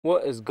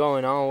What is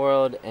going on,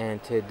 world?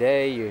 And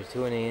today you're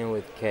tuning in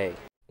with K.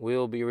 We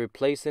will be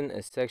replacing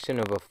a section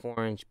of a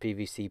 4-inch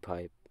PVC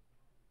pipe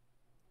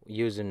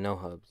using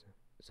no-hubs.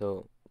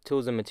 So,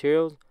 tools and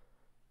materials,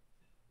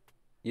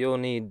 you'll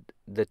need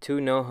the two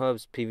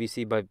no-hubs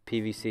PVC by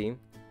PVC,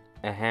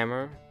 a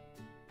hammer,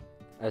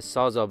 a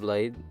sawzall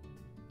blade,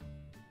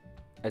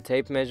 a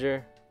tape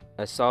measure,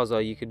 a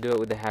sawzall, you could do it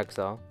with a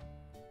hacksaw,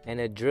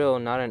 and a drill,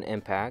 not an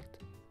impact,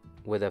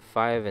 with a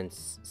 5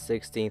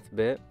 16th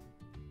bit,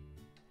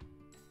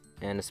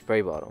 and a spray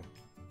bottle.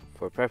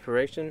 For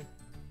preparation,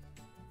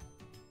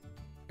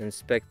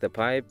 inspect the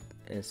pipe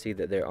and see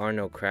that there are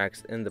no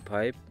cracks in the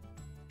pipe,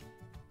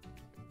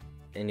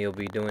 and you'll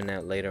be doing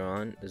that later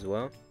on as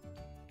well.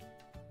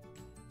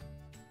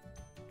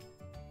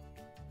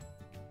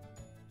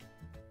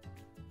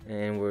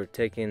 And we're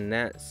taking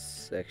that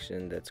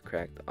section that's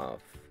cracked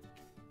off.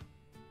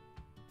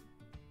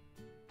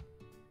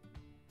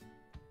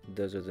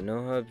 Those are the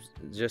no-hubs.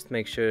 Just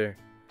make sure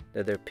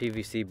that they're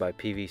PVC by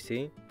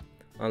PVC,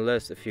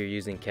 unless if you're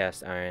using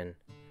cast iron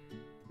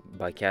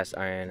by cast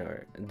iron,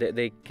 or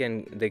they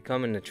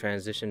come in a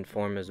transition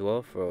form as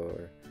well,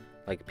 for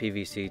like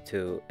PVC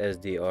to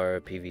SDR,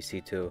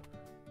 PVC to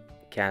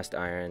cast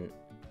iron.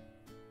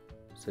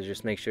 So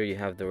just make sure you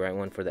have the right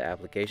one for the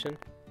application.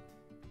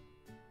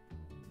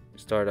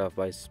 Start off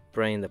by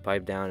spraying the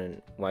pipe down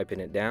and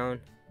wiping it down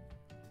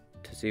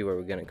to see where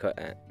we're gonna cut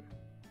at.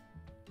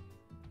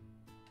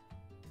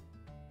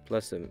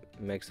 Plus it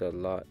makes it a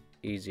lot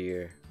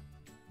easier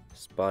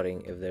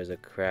spotting if there's a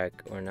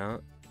crack or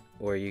not,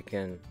 or you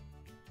can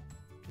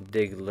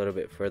dig a little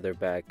bit further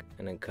back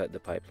and then cut the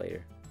pipe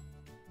later.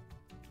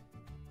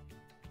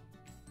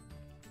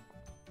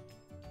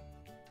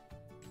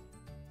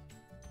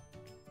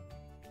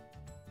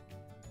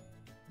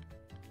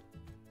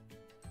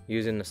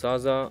 Using a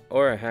sawzall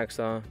or a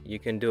hacksaw, you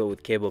can do it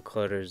with cable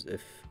cutters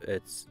if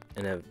it's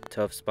in a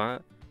tough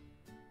spot,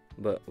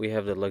 but we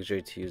have the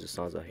luxury to use a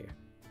sawzall here.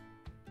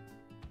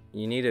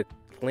 You need a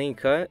clean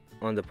cut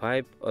on the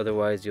pipe,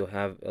 otherwise you'll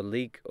have a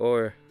leak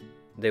or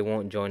they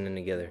won't join in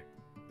together.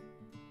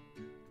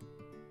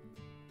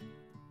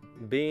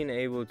 Being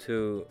able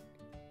to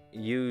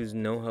use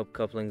no-hub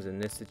couplings in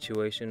this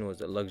situation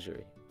was a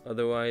luxury.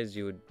 Otherwise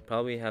you would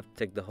probably have to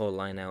take the whole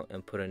line out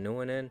and put a new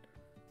one in,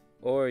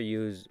 or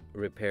use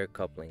repair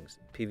couplings,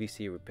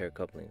 PVC repair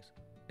couplings.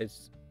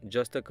 It's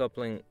just a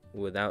coupling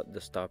without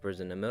the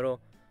stoppers in the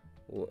middle,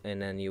 and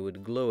then you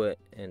would glue it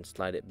and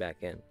slide it back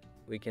in.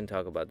 We can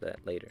talk about that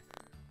later.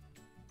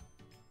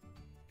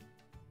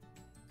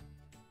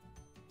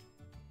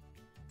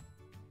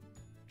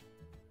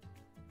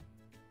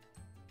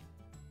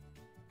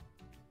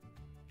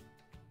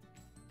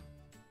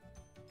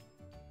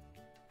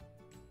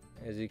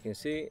 As you can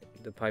see,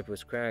 the pipe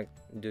was cracked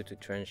due to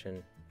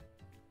tension.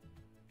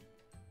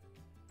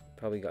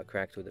 Probably got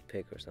cracked with a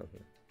pick or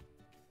something.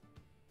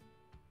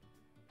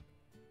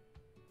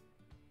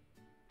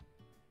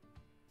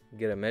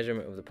 Get a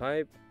measurement of the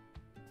pipe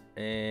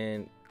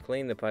and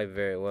clean the pipe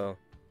very well.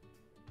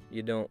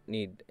 You don't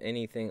need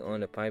anything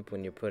on the pipe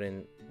when you're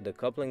putting the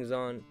couplings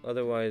on,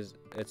 otherwise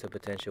it's a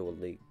potential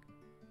leak.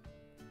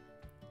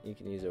 You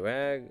can use a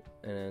rag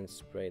and then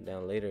spray it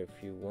down later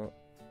if you want.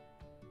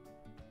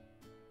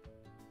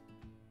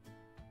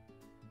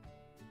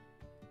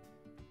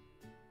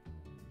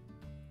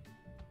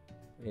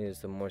 Need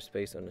some more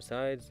space on the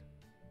sides.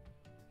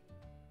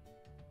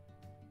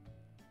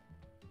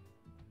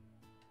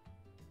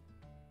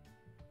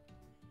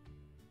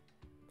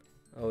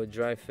 I would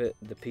dry fit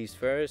the piece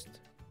first,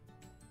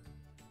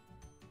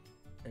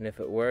 and if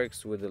it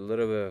works with a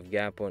little bit of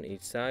gap on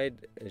each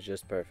side, it's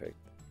just perfect.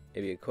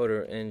 Maybe a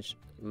quarter inch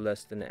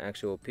less than the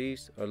actual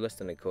piece, or less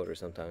than a quarter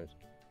sometimes,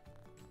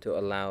 to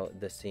allow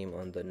the seam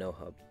on the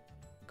no-hub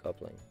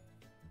coupling.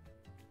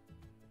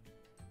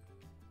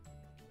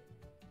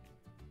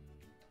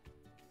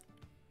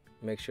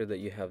 Make sure that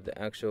you have the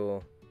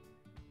actual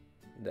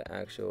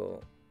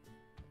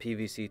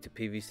PVC to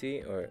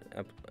PVC, or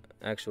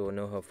actual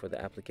no-hub for the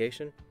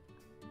application.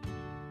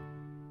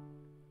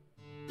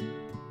 And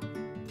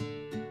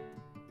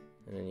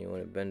then you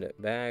want to bend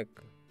it back,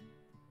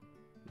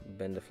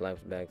 bend the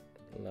flaps back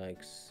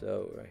like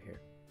so right here.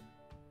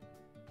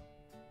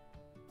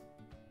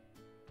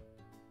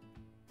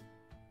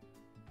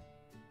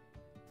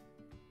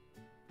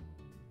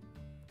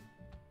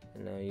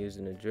 And now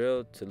using a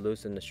drill to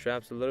loosen the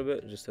straps a little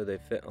bit, just so they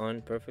fit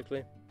on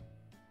perfectly.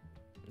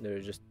 They're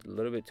just a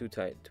little bit too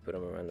tight to put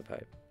them around the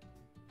pipe.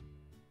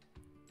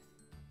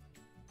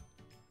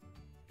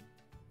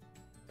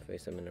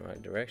 Face them in the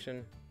right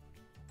direction.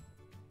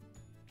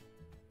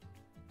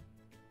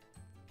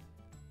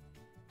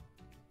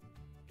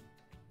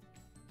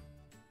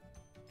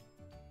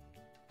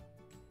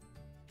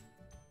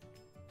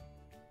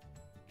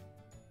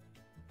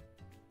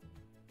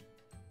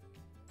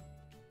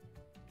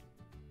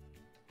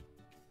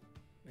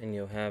 And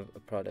you'll have a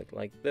product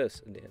like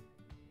this at the end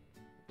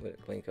with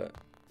a clean cut.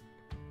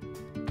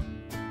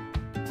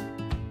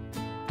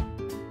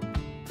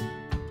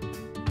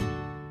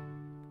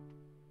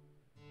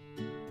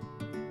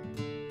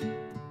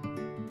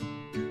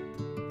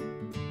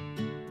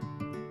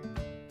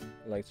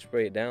 like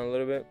spray it down a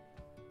little bit.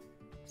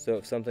 So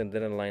if something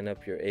didn't line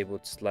up, you're able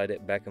to slide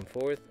it back and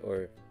forth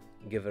or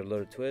give it a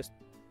little twist.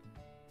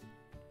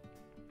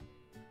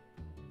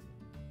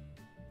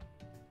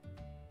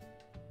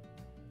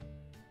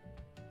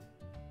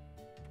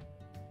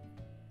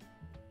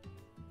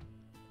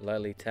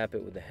 Lightly tap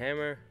it with the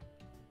hammer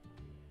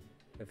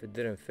if it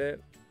didn't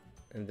fit,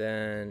 and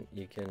then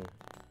you can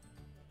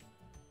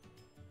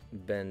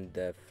bend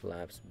the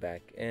flaps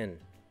back in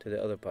to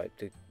the other pipe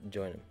to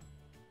join them.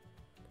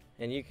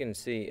 And you can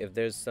see if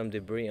there's some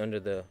debris under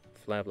the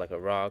flap, like a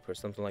rock or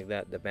something like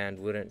that, the band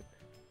wouldn't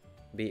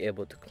be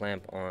able to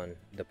clamp on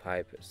the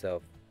pipe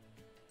itself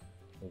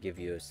and give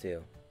you a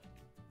seal.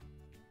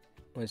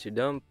 Once you're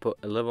done, put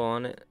a level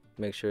on it,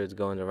 make sure it's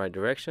going the right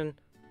direction,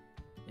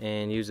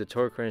 and use a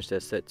torque wrench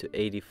that's set to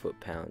 80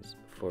 foot-pounds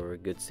for a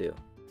good seal.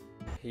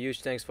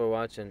 Huge thanks for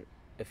watching.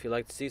 If you'd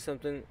like to see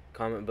something,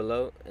 comment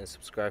below and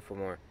subscribe for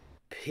more.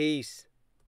 Peace.